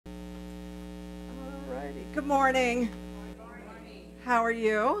Good morning. How are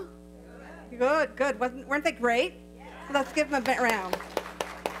you? Good, good. Weren't they great? Yes. Let's give them a big round.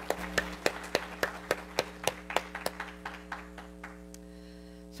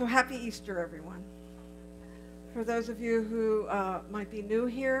 So happy Easter, everyone. For those of you who might be new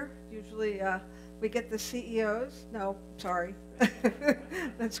here, usually we get the CEOs. No, sorry.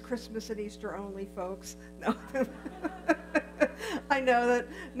 That's Christmas and Easter only, folks. No. I know that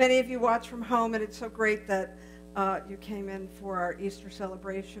many of you watch from home, and it's so great that you came in for our Easter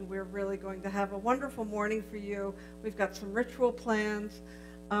celebration. We're really going to have a wonderful morning for you. We've got some ritual plans.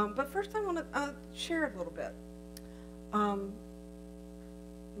 But first I want to share a little bit.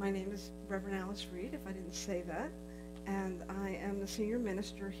 My name is Reverend Reid, if I didn't say that, and I am the senior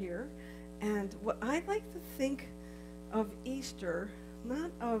minister here. And what I like to think of Easter,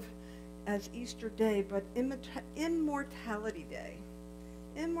 not of as Easter Day, but Immortality Day.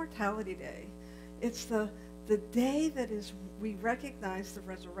 Immortality Day. It's the day that we recognize the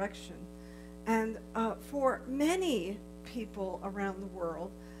resurrection. And for many people around the world,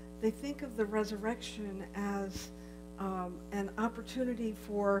 they think of the resurrection as an opportunity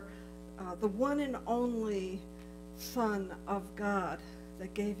for the one and only Son of God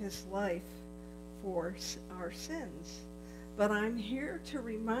that gave his life for our sins. But I'm here to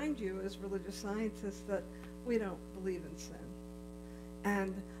remind you as religious scientists that we don't believe in sin.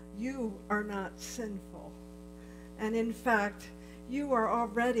 And you are not sinful. And in fact, you are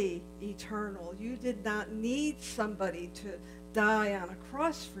already eternal. You did not need somebody to die on a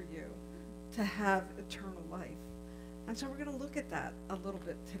cross for you to have eternal life. And so we're going to look at that a little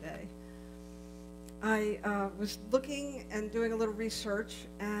bit today. I was looking and doing a little research,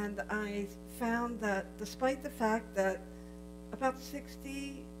 and I found that despite the fact that about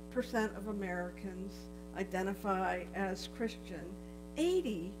 60% of Americans identify as Christian,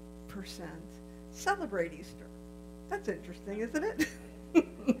 80% celebrate Easter. That's interesting, isn't it?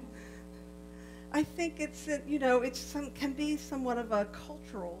 I think it's, can be somewhat of a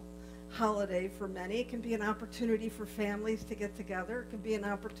cultural holiday for many. It can be an opportunity for families to get together. It can be an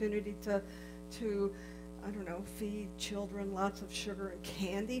opportunity to I don't know, feed children lots of sugar and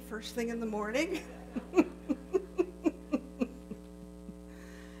candy first thing in the morning.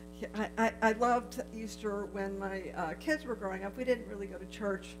 I loved Easter when my kids were growing up. We didn't really go to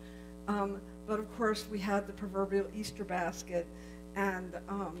church, but of course we had the proverbial Easter basket, and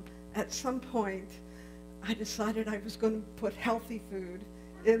at some point I decided I was going to put healthy food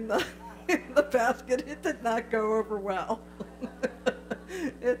in the basket. It did not go over well.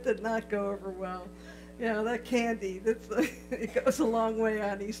 It did not go over well. You know, that candy, it goes a long way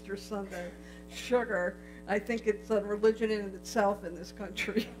on Easter Sunday. Sugar, I think it's a religion in itself in this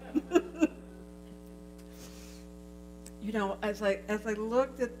country. You know, as I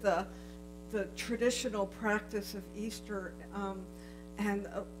looked at the traditional practice of Easter, and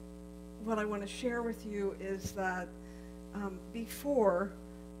what I want to share with you is that before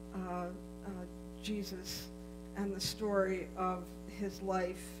Jesus and the story of his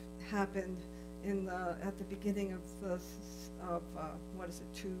life happened at the beginning of the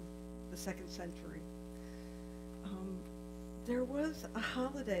second century. There was a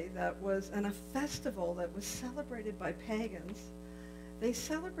holiday and a festival that was celebrated by pagans. They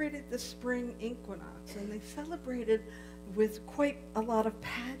celebrated the spring equinox, and they celebrated with quite a lot of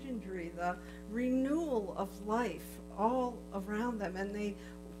pageantry, the renewal of life all around them, and they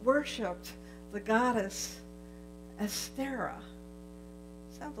worshipped the goddess Astera.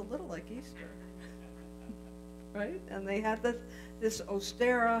 Sounds a little like Easter, right? And they had this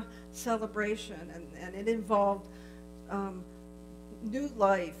Ostera celebration, and it involved new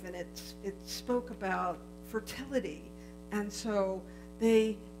life, and it spoke about fertility. And so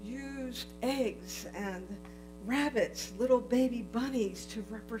they used eggs and rabbits, little baby bunnies, to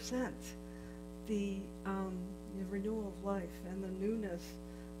represent the renewal of life and the newness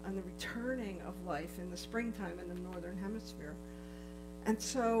and the returning of life in the springtime in the northern hemisphere. And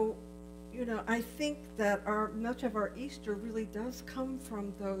so, you know, I think that much of our Easter really does come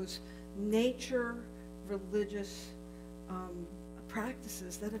from those nature religious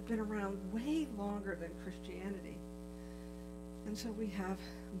practices that have been around way longer than Christianity. And so we have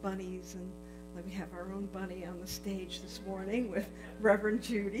bunnies, and we have our own bunny on the stage this morning with Reverend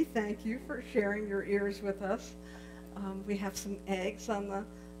Judy. Thank you for sharing your ears with us. We have some eggs on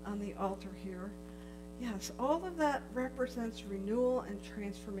the altar here. Yes, all of that represents renewal and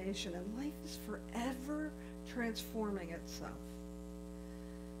transformation, and life is forever transforming itself.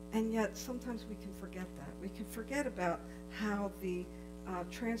 And yet sometimes we can forget that. We can forget about how the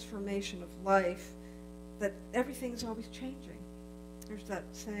transformation of life, that everything's always changing. There's that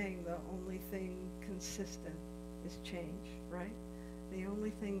saying, the only thing consistent is change, right? The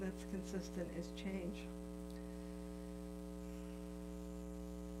only thing that's consistent is change.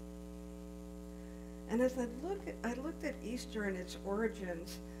 And as I looked at Easter and its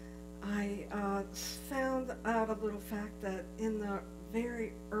origins, I found out a little fact that in the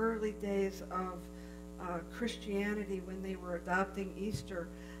very early days of Christianity, when they were adopting Easter,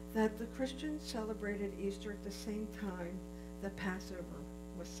 that the Christians celebrated Easter at the same time that Passover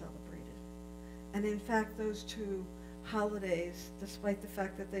was celebrated. And in fact, those two holidays, despite the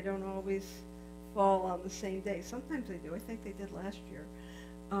fact that they don't always fall on the same day, sometimes they do, I think they did last year,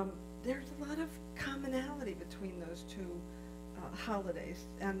 there's a lot of commonality between those two holidays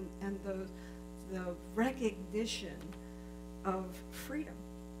and the recognition of freedom.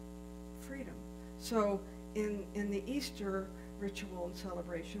 So in the Easter ritual and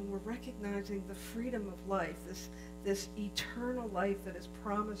celebration, we're recognizing the freedom of life, this eternal life that is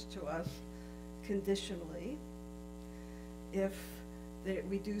promised to us conditionally. If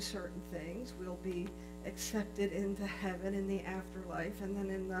we do certain things, we'll be accepted into heaven in the afterlife. And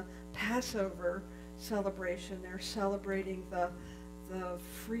then in the Passover celebration, they're celebrating the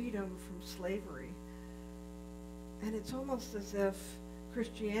freedom from slavery. And it's almost as if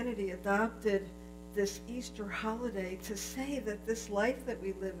Christianity adopted this Easter holiday to say that this life that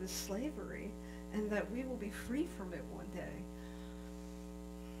we live is slavery and that we will be free from it one day.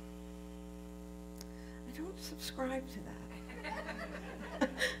 I don't subscribe to that.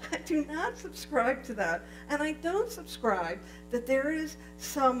 I do not subscribe to that. And I don't subscribe that there is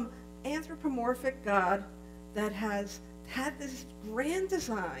some anthropomorphic God that has had this grand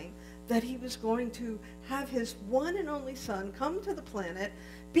design that he was going to have his one and only son come to the planet,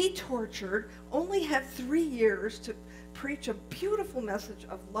 be tortured, only have 3 years to preach a beautiful message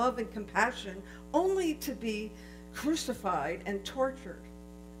of love and compassion, only to be crucified and tortured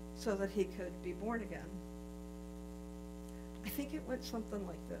so that he could be born again. I think it went something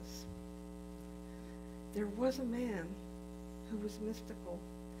like this. There was a man who was mystical,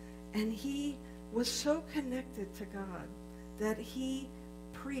 and he was so connected to God that he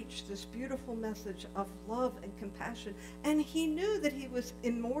preached this beautiful message of love and compassion, and he knew that he was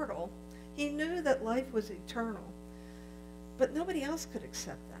immortal. He knew that life was eternal, but nobody else could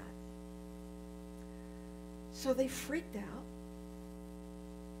accept that. So they freaked out.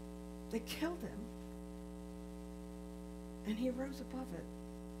 They killed him, and he rose above it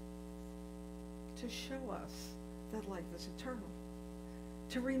to show us that life is eternal,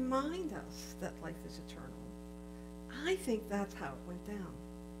 to remind us that life is eternal. I think that's how it went down.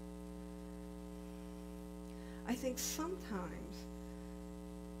 I think sometimes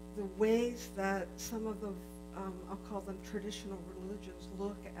the ways that some of the, I'll call them traditional religions,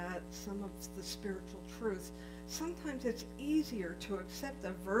 look at some of the spiritual truths, sometimes it's easier to accept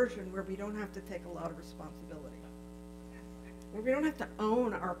a version where we don't have to take a lot of responsibility, where we don't have to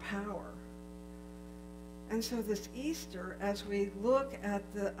own our power. And so this Easter, as we look at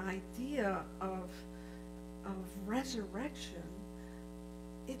the idea of resurrection,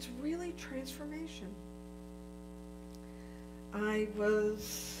 it's really transformation. I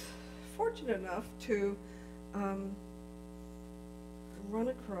was fortunate enough to run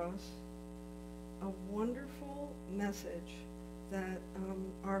across a wonderful message that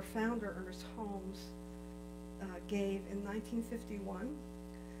our founder, Ernest Holmes, gave in 1951.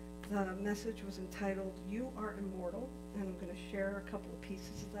 The message was entitled, "You Are Immortal," and I'm going to share a couple of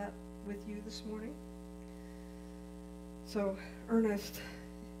pieces of that with you this morning. So Ernest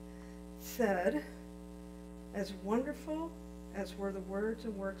said, "As wonderful as were the words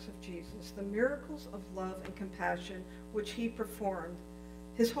and works of Jesus, the miracles of love and compassion which he performed,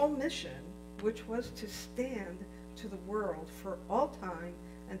 his whole mission, which was to stand to the world for all time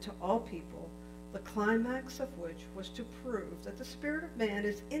and to all people, the climax of which was to prove that the spirit of man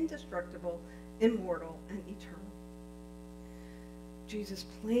is indestructible, immortal, and eternal. Jesus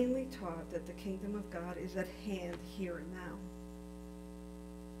plainly taught that the kingdom of God is at hand here and now."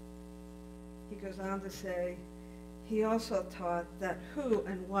 He goes on to say, he also taught that who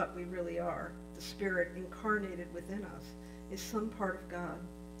and what we really are, the spirit incarnated within us, is some part of God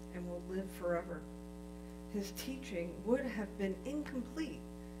and will live forever. His teaching would have been incomplete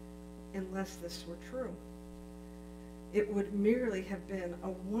unless this were true. It would merely have been a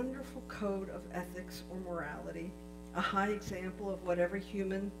wonderful code of ethics or morality, a high example of what every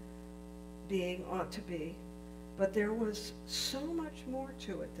human being ought to be. But there was so much more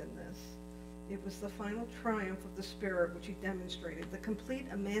to it than this. It was the final triumph of the Spirit which he demonstrated, the complete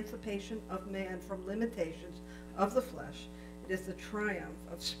emancipation of man from limitations of the flesh. It is the triumph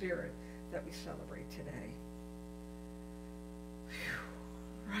of spirit that we celebrate today. Whew.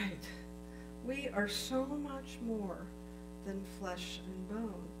 are so much more than flesh and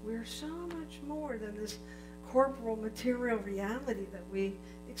bone. We're so much more than this corporal material reality that we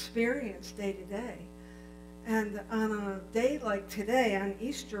experience day to day. And on a day like today, on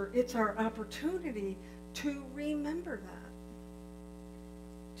Easter, it's our opportunity to remember that,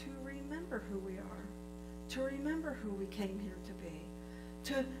 to remember who we are, to remember who we came here to be,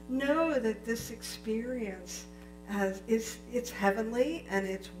 to know that this experience it's heavenly and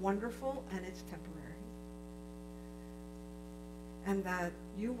it's wonderful and it's temporary. And that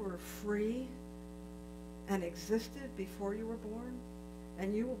you were free and existed before you were born,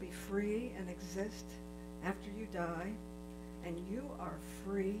 and you will be free and exist after you die, and you are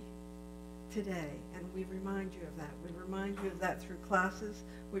free today. And we remind you of that. We remind you of that through classes.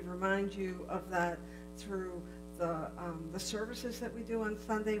 We remind you of that through the services that we do on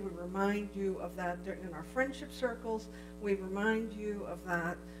Sunday. We remind you of that in our friendship circles. We remind you of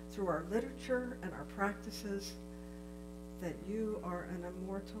that through our literature and our practices, that you are an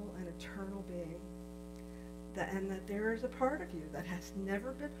immortal and eternal being, and that there is a part of you that has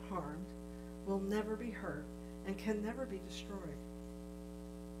never been harmed, will never be hurt, and can never be destroyed.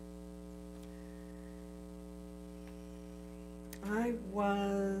 I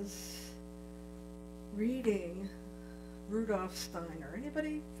was reading Rudolf Steiner.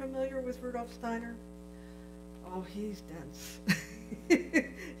 Anybody familiar with Rudolf Steiner? Oh, he's dense.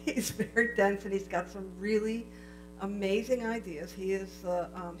 He's very dense, and he's got some really amazing ideas. He was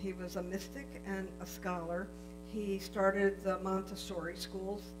a mystic and a scholar. He started the Montessori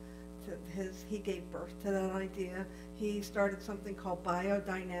schools. He gave birth to that idea. He started something called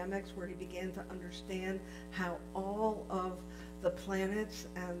biodynamics, where he began to understand how all of the planets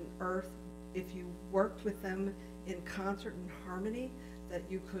and Earth, if you worked with them in concert and harmony, that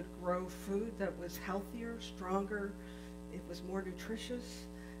you could grow food that was healthier, stronger, it was more nutritious.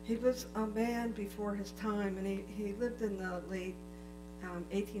 He was a man before his time, and he lived in the late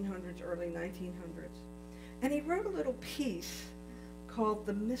 1800s, early 1900s. And he wrote a little piece called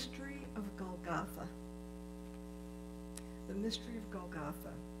The Mystery of Golgotha. The Mystery of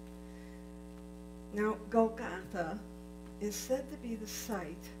Golgotha. Now, Golgotha is said to be the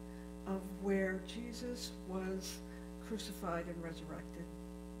site of where Jesus was crucified and resurrected.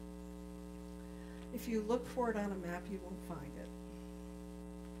 If you look for it on a map, you won't find it.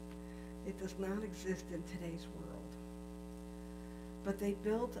 It does not exist in today's world. But they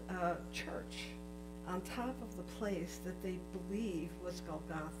built a church on top of the place that they believe was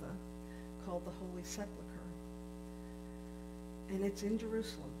Golgotha, called the Holy Sepulchre. And it's in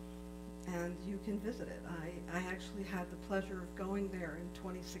Jerusalem, and you can visit it. I actually had the pleasure of going there in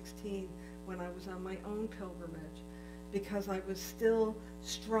 2016 when I was on my own pilgrimage, because I was still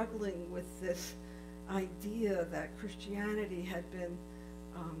struggling with this idea that Christianity had been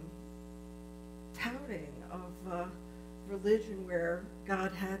touting of religion where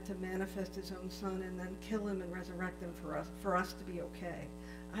God had to manifest his own son and then kill him and resurrect him for us to be okay.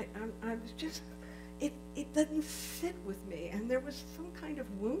 I was just, it doesn't sit with me, and there was some kind of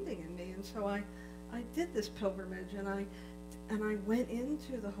wounding in me, and so I did this pilgrimage, and I went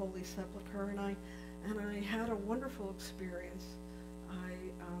into the Holy Sepulchre, and I had a wonderful experience. I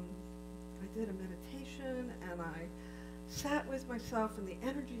did a meditation, and I sat with myself, and the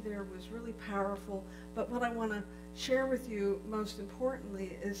energy there was really powerful. But what I want to share with you most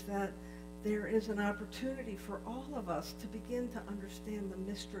importantly is that there is an opportunity for all of us to begin to understand the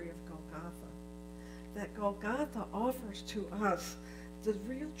mystery of Golgotha. That Golgotha offers to us the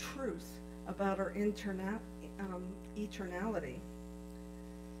real truth about our eternality.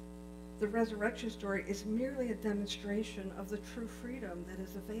 The resurrection story is merely a demonstration of the true freedom that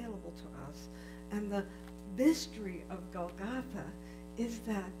is available to us. And the mystery of Golgotha is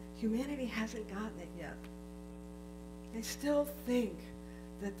that humanity hasn't gotten it yet. They still think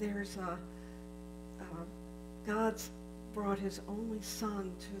that there's God's brought his only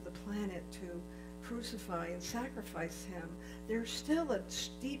son to the planet to crucify and sacrifice him. There's still a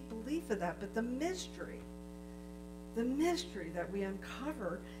deep belief of that, but the mystery that we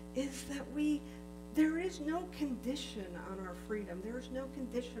uncover is that there is no condition on our freedom. There is no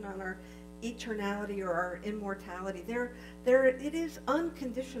condition on our eternality or our immortality. It is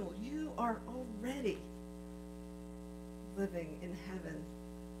unconditional. You are already living in heaven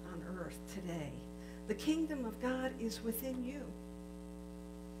on earth today. The kingdom of God is within you.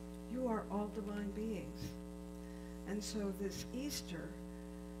 You are all divine beings. And so this Easter,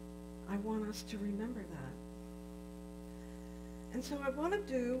 I want us to remember that. And so I want to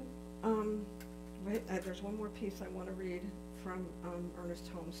do, there's one more piece I want to read from Ernest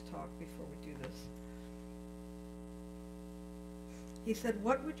Holmes' talk before we do this. He said,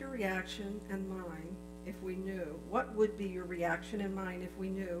 what would your reaction and mine if we knew? What would be your reaction and mine if we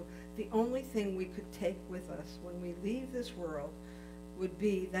knew the only thing we could take with us when we leave this world would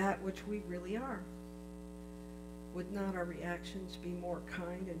be that which we really are? Would not our reactions be more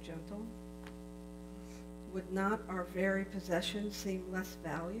kind and gentle? Would not our very possessions seem less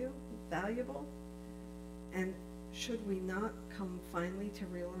valuable? And should we not come finally to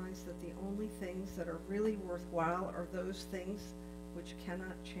realize that the only things that are really worthwhile are those things which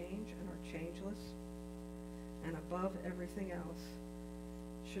cannot change and are changeless? And above everything else,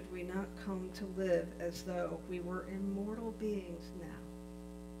 should we not come to live as though we were immortal beings now?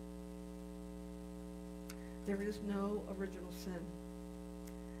 There is no original sin.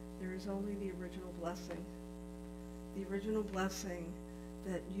 There is only the original blessing. The original blessing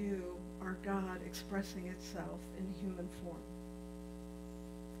that you are God expressing itself in human form.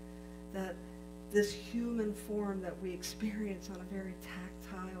 That this human form that we experience on a very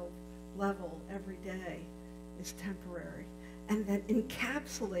tactile level every day is temporary. And that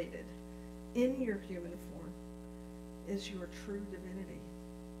encapsulated in your human form is your true divinity.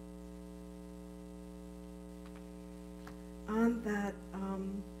 On that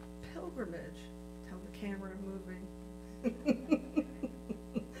pilgrimage, tell the camera I'm moving.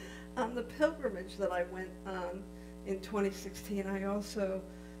 On the pilgrimage that I went on in 2016, I also,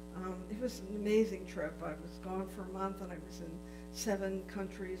 it was an amazing trip. I was gone for a month and I was in 7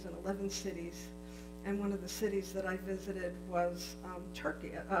 countries and 11 cities. And one of the cities that I visited was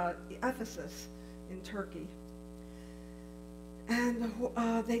Turkey, Ephesus in Turkey. And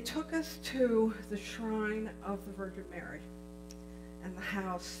they took us to the shrine of the Virgin Mary and the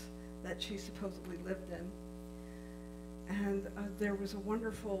house that she supposedly lived in. And there was a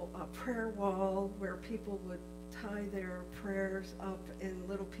wonderful prayer wall where people would tie their prayers up in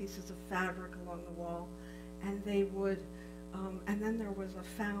little pieces of fabric along the wall. And they would, and then there was a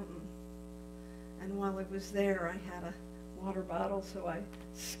fountain. And while I was there, I had a water bottle, so I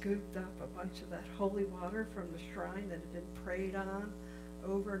scooped up a bunch of that holy water from the shrine that had been prayed on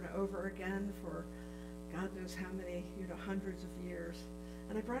over and over again for God knows how many, hundreds of years.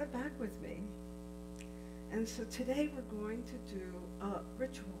 And I brought it back with me. And so today we're going to do a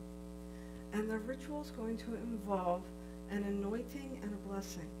ritual. And the ritual is going to involve an anointing and a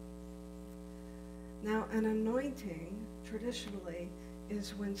blessing. Now, an anointing, traditionally,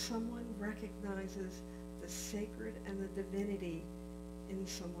 is when someone recognizes the sacred and the divinity in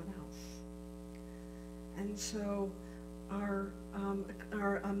someone else. And so our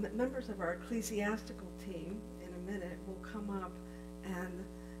members of our ecclesiastical team in a minute will come up, and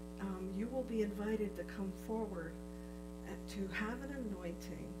you will be invited to come forward to have an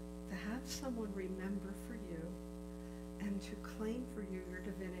anointing, to have someone remember for you, and to claim for you your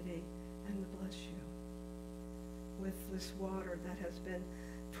divinity and to bless you with this water that has been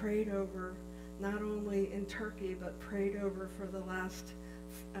prayed over not only in Turkey, but prayed over for the last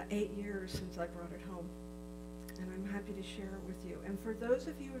 8 years since I brought it home. And I'm happy to share it with you. And for those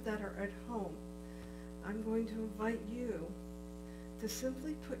of you that are at home, I'm going to invite you to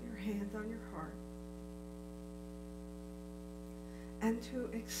simply put your hand on your heart and to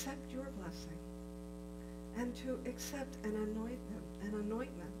accept your blessing and to accept an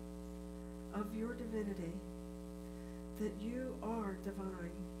anointment of your divinity, that you are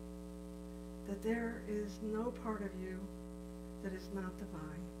divine, that there is no part of you that is not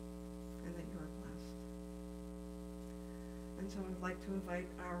divine, and that you are blessed. And so I'd like to invite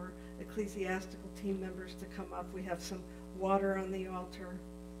our ecclesiastical team members to come up. We have some water on the altar.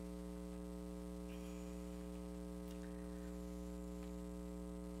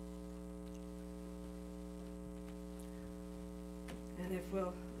 And if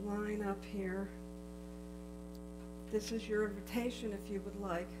we'll line up here, this is your invitation, if you would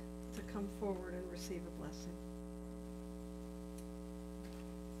like, to come forward and receive a blessing.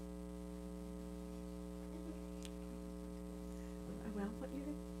 Well, what you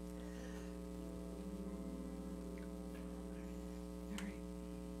did? All right.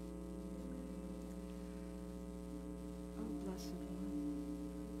 Oh, blessed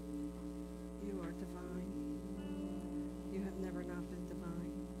one, you are divine. You have never not been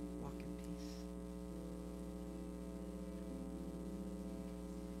divine. Walk in peace.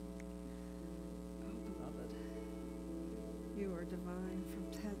 You are divine from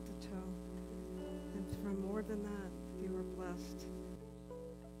head to toe. And from more than that, you are blessed.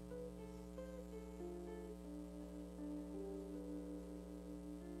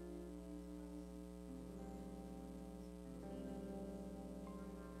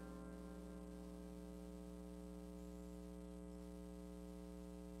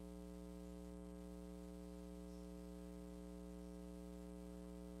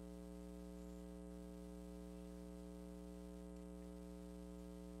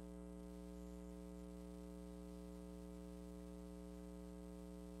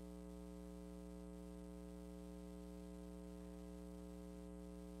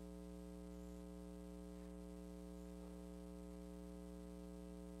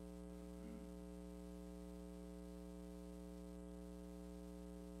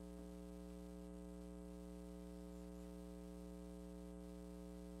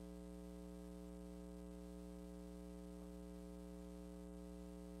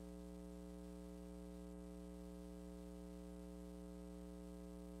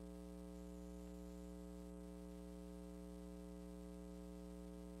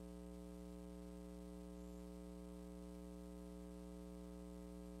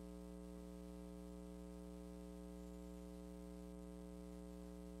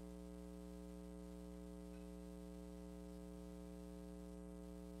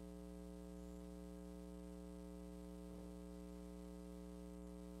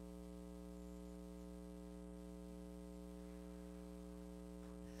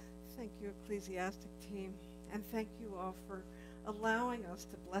 you, Ecclesiastic team, and thank you all for allowing us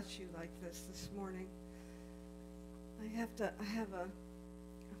to bless you like this morning. I have a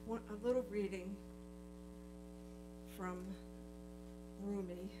little reading from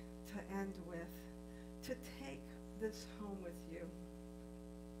Rumi to end with, to take this home with you.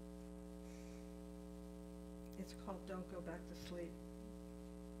 It's called Don't Go Back to Sleep.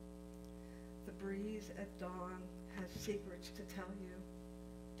 The breeze at dawn has secrets to tell you.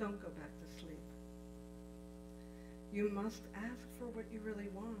 Don't go back to sleep. You must ask for what you really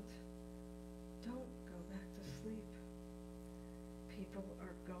want. Don't go back to sleep. People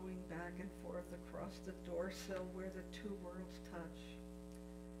are going back and forth across the door sill where the two worlds touch.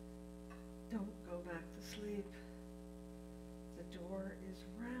 Don't go back to sleep. The door is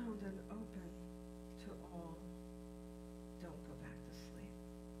round.